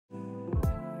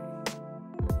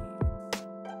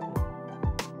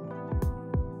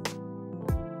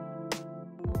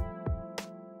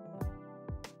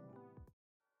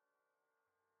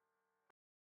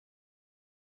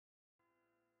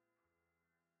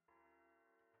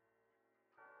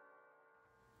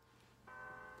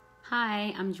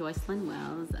Hi, I'm Joycelyn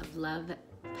Wells of Love,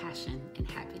 Passion, and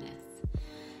Happiness.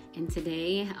 And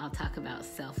today I'll talk about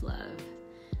self-love.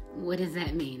 What does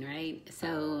that mean, right?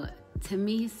 So to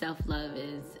me, self-love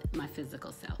is my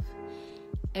physical self.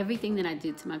 Everything that I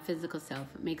do to my physical self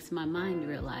makes my mind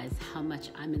realize how much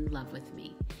I'm in love with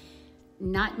me.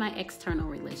 Not my external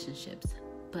relationships,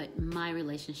 but my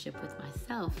relationship with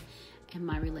myself and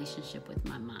my relationship with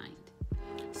my mind.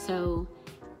 So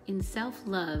in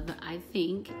self-love, I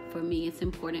think for me, it's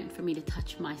important for me to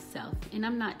touch myself. And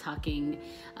I'm not talking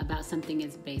about something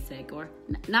as basic, or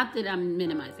not that I'm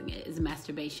minimizing it, is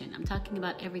masturbation. I'm talking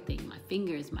about everything, my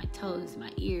fingers, my toes,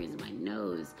 my ears, my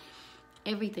nose,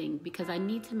 everything, because I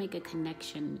need to make a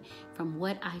connection from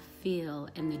what I feel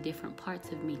and the different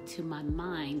parts of me to my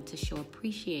mind to show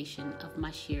appreciation of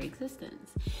my sheer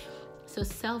existence. So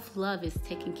self-love is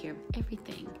taking care of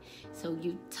everything. So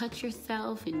you touch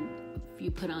yourself and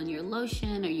you put on your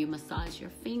lotion, or you massage your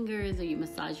fingers, or you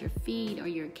massage your feet or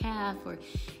your calf, or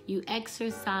you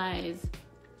exercise.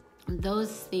 Those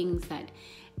things that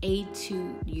aid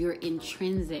to your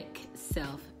intrinsic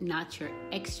self, not your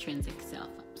extrinsic self.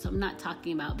 So I'm not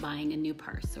talking about buying a new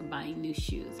purse or buying new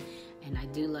shoes. And I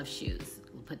do love shoes.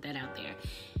 We'll put that out there.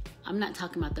 I'm not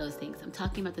talking about those things. I'm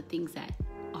talking about the things that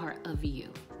are of you.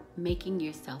 Making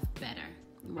yourself better,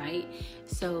 right?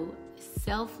 So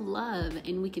self-love,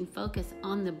 and we can focus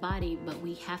on the body, but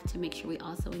we have to make sure we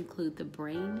also include the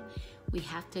brain. We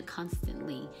have to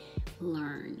constantly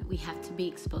learn. We have to be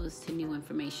exposed to new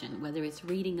information, whether it's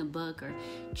reading a book or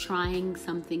trying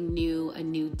something new, a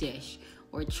new dish,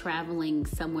 or traveling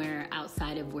somewhere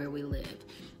outside of where we live.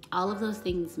 All of those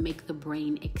things make the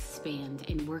brain expand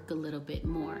and work a little bit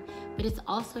more. But it's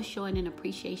also showing an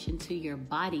appreciation to your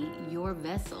body, your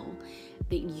vessel,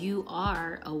 that you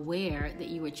are aware that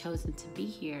you were chosen to be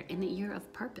here and that you're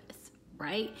of purpose,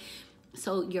 right?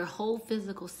 So your whole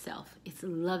physical self, it's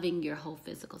loving your whole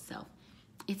physical self.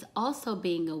 It's also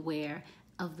being aware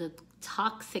of the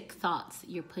toxic thoughts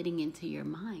you're putting into your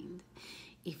mind.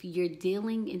 If you're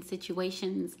dealing in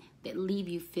situations that leave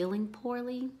you feeling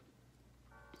poorly,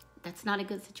 that's not a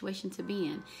good situation to be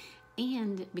in.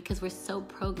 And because we're so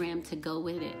programmed to go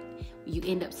with it, you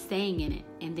end up staying in it,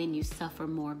 and then you suffer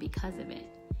more because of it.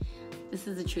 This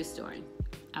is a true story.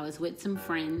 I was with some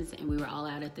friends, and we were all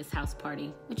out at this house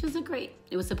party, which was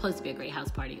it was supposed to be a great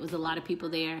house party. It was a lot of people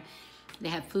there. They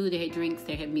had food, they had drinks,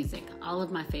 they had music, all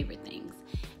of my favorite things.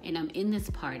 And I'm in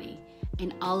this party,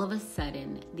 and all of a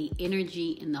sudden, the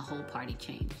energy in the whole party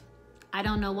changed. I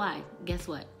don't know why. Guess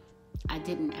what? I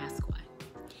didn't ask why.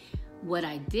 What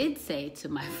I did say to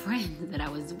my friend that I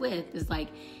was with is like,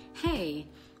 hey,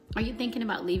 are you thinking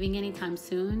about leaving anytime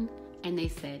soon? And they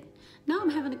said, no,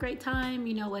 I'm having a great time,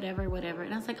 whatever.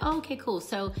 And I was like, oh, okay, cool.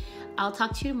 So I'll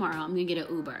talk to you tomorrow. I'm going to get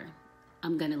an Uber.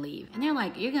 I'm going to leave. And they're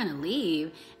like, you're going to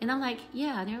leave? And I'm like,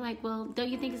 yeah. And they're like, well, don't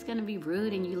you think it's going to be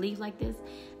rude and you leave like this?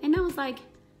 And I was like,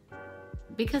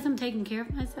 because I'm taking care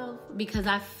of myself, because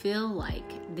I feel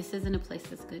like this isn't a place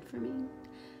that's good for me.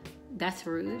 That's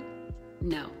rude?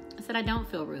 No. I said, I don't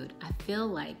feel rude. I feel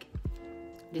like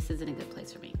this isn't a good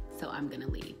place for me, so I'm going to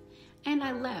leave. And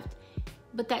I left.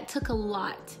 But that took a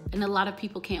lot, and a lot of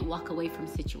people can't walk away from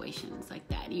situations like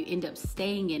that. You end up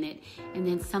staying in it, and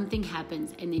then something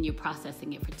happens, and then you're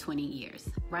processing it for 20 years,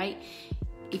 right?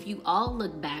 If you all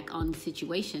look back on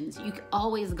situations, you can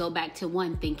always go back to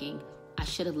one thinking, I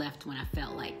should have left when I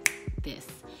felt like this.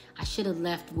 I should have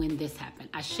left when this happened.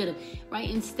 I should have, right?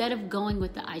 Instead of going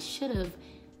with the I should have,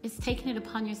 it's taking it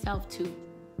upon yourself to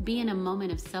be in a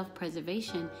moment of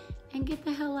self-preservation and get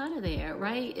the hell out of there,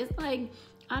 right? It's like,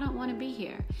 I don't want to be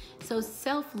here. So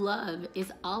self-love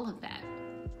is all of that.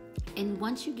 And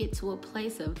once you get to a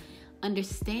place of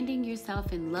understanding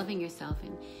yourself and loving yourself,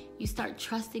 and you start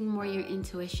trusting more your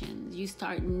intuition, you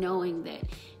start knowing that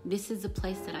this is a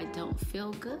place that I don't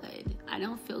feel good. I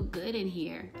don't feel good in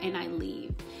here, and I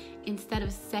leave. Instead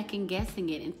of second guessing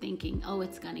it and thinking, oh,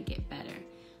 it's going to get better.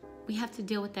 We have to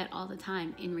deal with that all the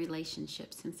time in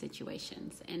relationships and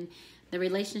situations. And the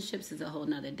relationships is a whole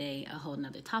nother day, a whole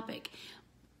nother topic.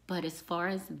 But as far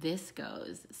as this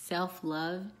goes,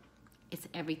 self-love, it's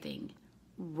everything.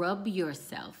 Rub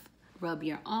yourself. Rub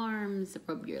your arms,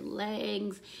 rub your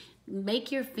legs.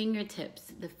 Make your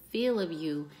fingertips, the feel of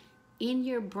you in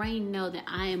your brain, know that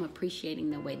I am appreciating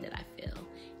the way that I feel.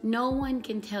 No one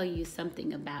can tell you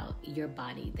something about your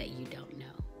body that you don't know.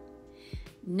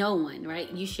 No one, right?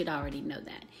 You should already know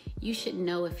that. You should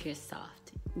know if you're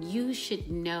soft. You should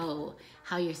know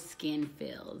how your skin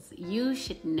feels. You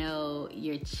should know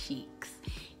your cheeks.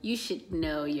 You should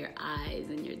know your eyes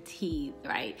and your teeth,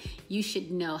 right? You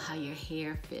should know how your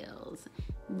hair feels.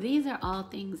 These are all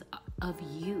things of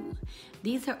you.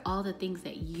 These are all the things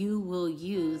that you will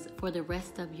use for the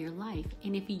rest of your life.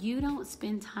 And if you don't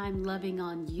spend time loving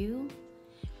on you,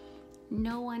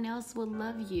 no one else will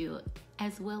love you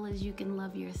as well as you can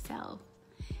love yourself.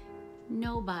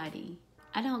 Nobody.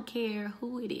 I don't care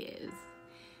who it is.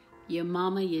 Your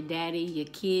mama, your daddy, your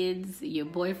kids, your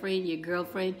boyfriend, your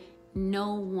girlfriend.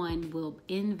 No one will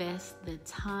invest the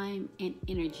time and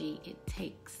energy it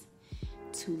takes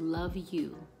to love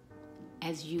you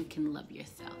as you can love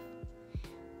yourself.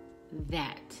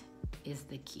 That is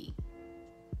the key.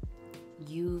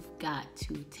 You've got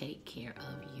to take care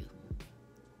of you.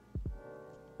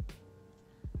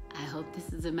 I hope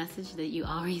this is a message that you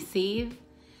all receive.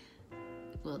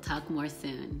 We'll talk more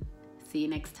soon. See you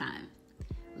next time.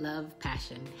 Love,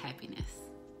 passion, happiness.